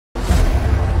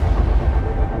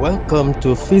Welcome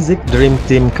to Fizik Dream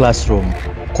Team Classroom,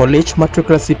 Kolej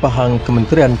Matrikulasi Pahang,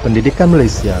 Kementerian Pendidikan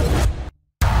Malaysia.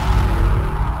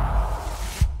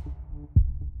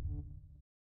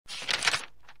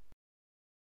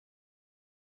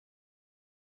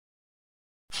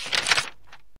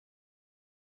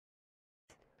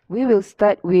 We will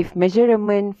start with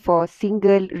measurement for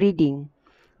single reading.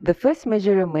 The first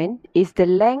measurement is the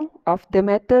length of the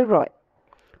metal rod.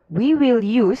 We will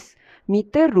use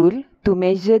meter rule to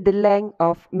measure the length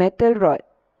of metal rod.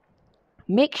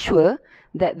 Make sure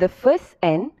that the first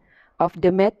end of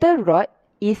the metal rod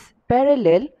is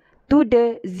parallel to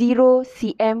the 0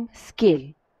 cm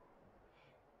scale.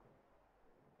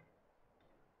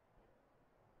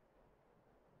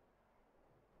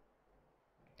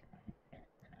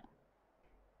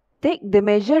 Take the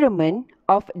measurement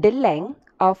of the length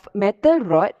of metal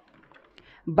rod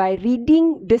by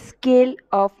reading the scale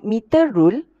of meter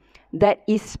rule that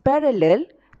is parallel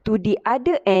to the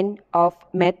other end of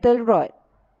metal rod.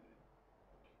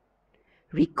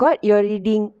 Record your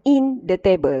reading in the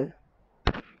table.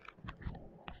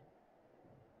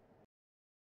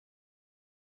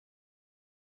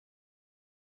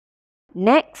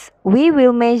 Next, we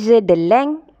will measure the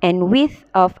length and width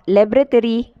of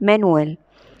laboratory manual.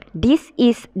 This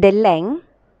is the length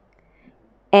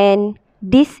and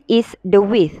this is the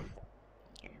width.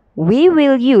 We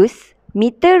will use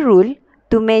meter rule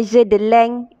to measure the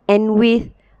length and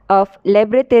width of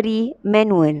laboratory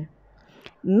manual.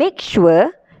 Make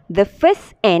sure the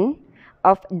first end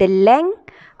of the length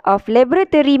of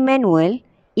laboratory manual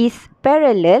is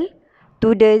parallel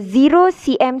to the 0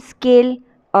 cm scale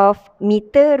of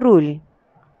meter rule.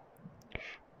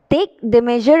 Take the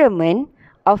measurement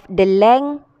of the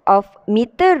length of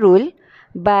meter rule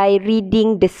by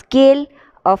reading the scale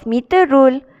of meter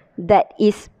rule that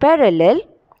is parallel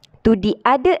to the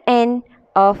other end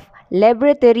of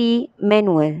laboratory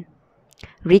manual.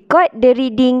 Record the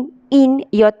reading in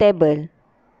your table.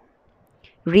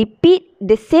 Repeat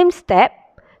the same step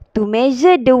to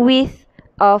measure the width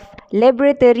of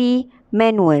laboratory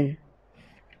manual.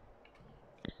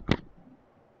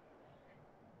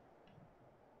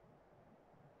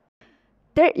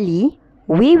 Thirdly,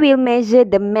 we will measure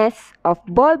the mass of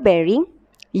ball bearing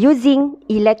using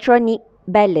electronic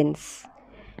balance.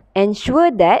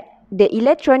 Ensure that the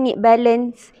electronic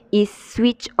balance is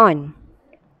switched on.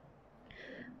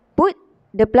 Put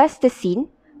the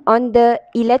plasticine on the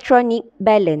electronic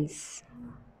balance.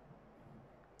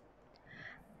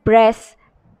 Press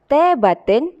tare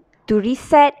button to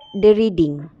reset the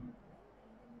reading.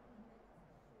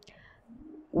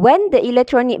 When the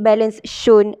electronic balance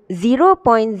shown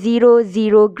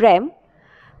 0.00 gram,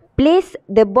 place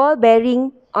the ball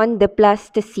bearing on the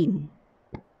plasticine.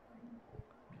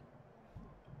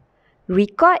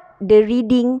 Record the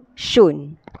reading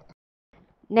shown.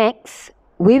 Next,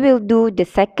 we will do the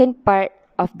second part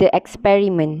of the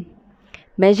experiment,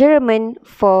 measurement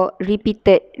for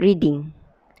repeated reading.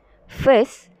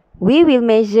 First, we will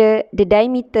measure the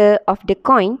diameter of the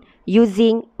coin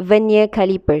using vernier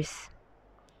calipers.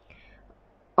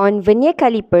 On vernier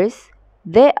calipers,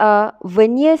 there are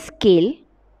vernier scale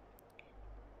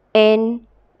and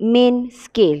main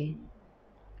scale.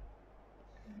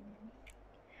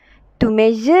 To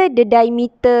measure the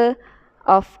diameter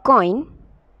of coin,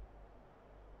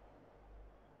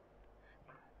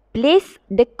 place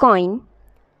the coin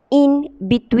in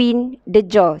between the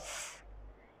jaws.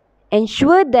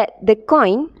 Ensure that the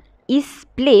coin is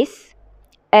placed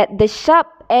at the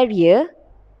sharp area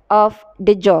of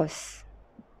the jaws.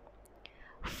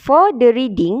 For the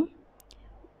reading,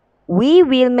 we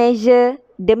will measure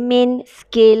the main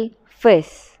scale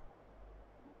first.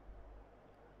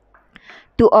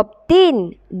 To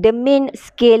obtain the main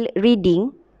scale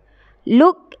reading,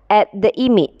 look at the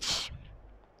image.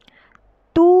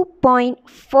 2.4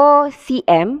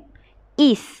 cm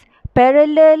is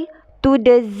parallel to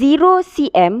the 0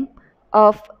 cm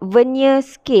of vernier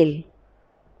scale.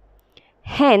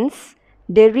 Hence,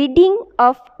 the reading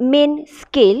of main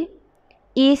scale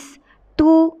is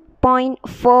 2.4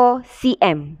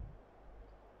 cm.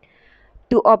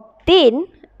 To obtain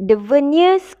the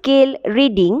vernier scale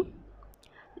reading,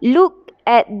 look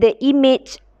at the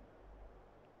image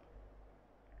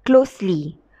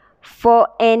closely for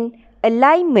an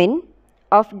alignment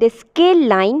of the scale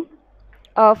line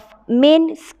of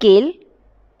main scale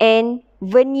and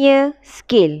vernier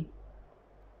scale.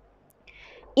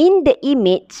 In the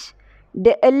image,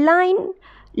 the aligned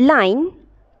line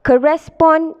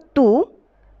correspond to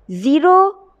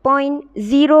 0.02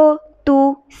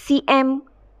 cm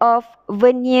of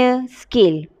vernier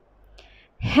scale.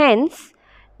 Hence,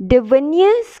 the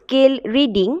vernier scale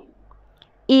reading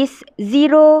is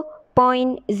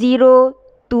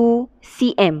 0.02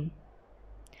 cm.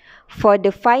 For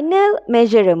the final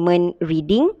measurement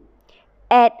reading,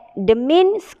 add the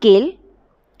main scale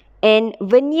and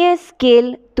vernier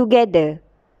scale together.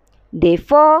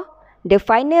 Therefore, the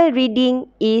final reading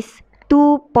is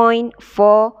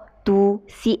 2.42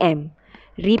 cm.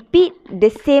 Repeat the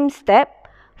same step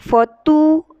for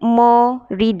 2 more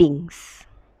readings.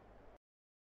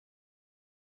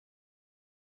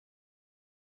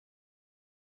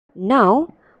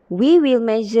 Now, we will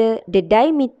measure the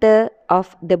diameter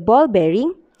of the ball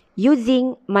bearing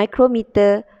using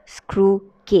micrometer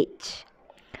screw gauge.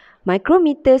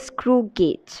 Micrometer screw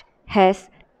gauge has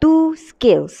 2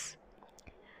 scales,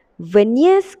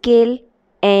 vernier scale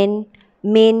and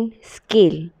main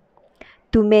scale.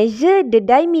 To measure the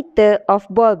diameter of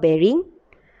ball bearing,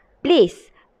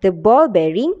 place the ball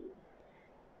bearing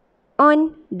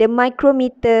on the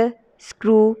micrometer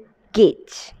screw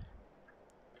gauge.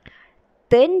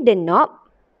 Turn the knob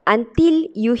until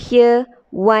you hear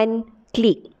one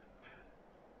click.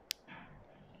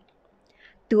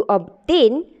 To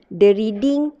obtain the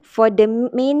reading for the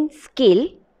main scale,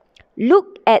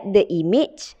 look at the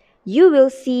image. You will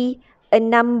see a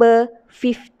number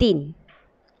 15.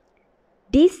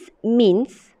 This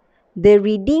means the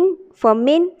reading for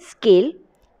main scale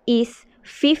is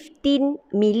 15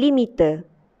 millimeter.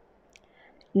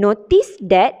 Notice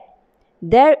that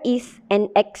there is an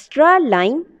extra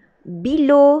line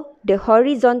below the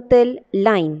horizontal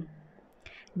line.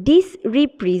 This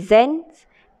represents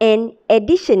an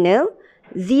additional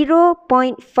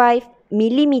 0.5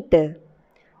 millimeter.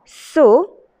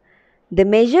 So, the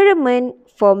measurement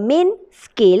for main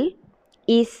scale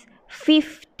is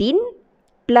 15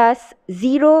 plus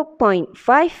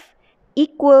 0.5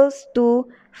 equals to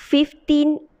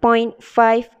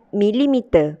 15.5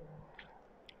 millimeter.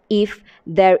 If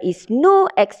there is no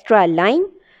extra line,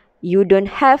 you don't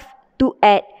have to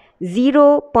add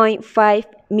 0.5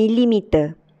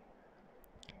 millimeter.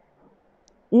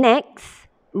 Next,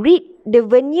 read the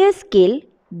vernier scale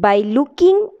by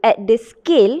looking at the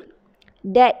scale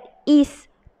that is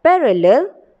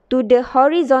parallel to the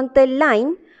horizontal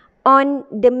line on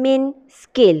the main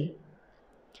scale.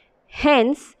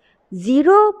 Hence,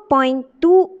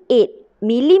 0.28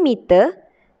 millimeter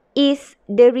is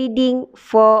the reading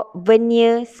for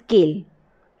vernier scale.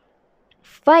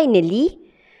 Finally,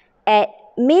 add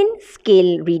main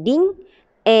scale reading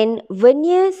and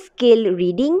vernier scale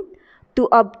reading to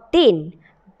obtain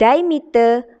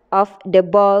diameter of the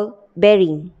ball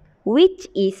bearing, which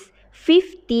is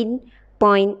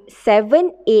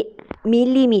 15.78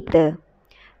 millimeter.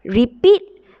 Repeat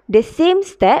the same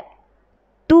step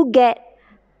to get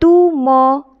 2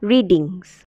 more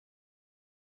readings.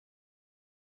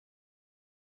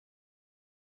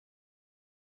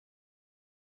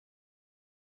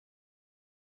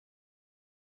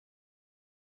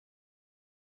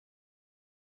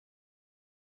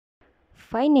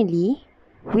 Finally,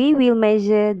 we will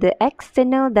measure the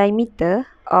external diameter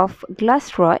of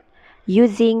glass rod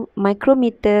using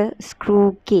micrometer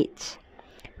screw gauge.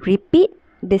 Repeat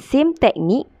the same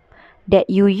technique that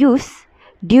you use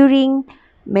during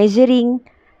measuring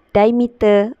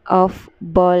diameter of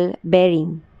ball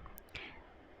bearing.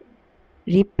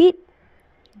 Repeat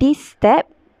this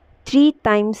step 3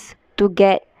 times to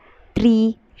get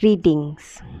 3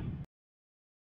 readings.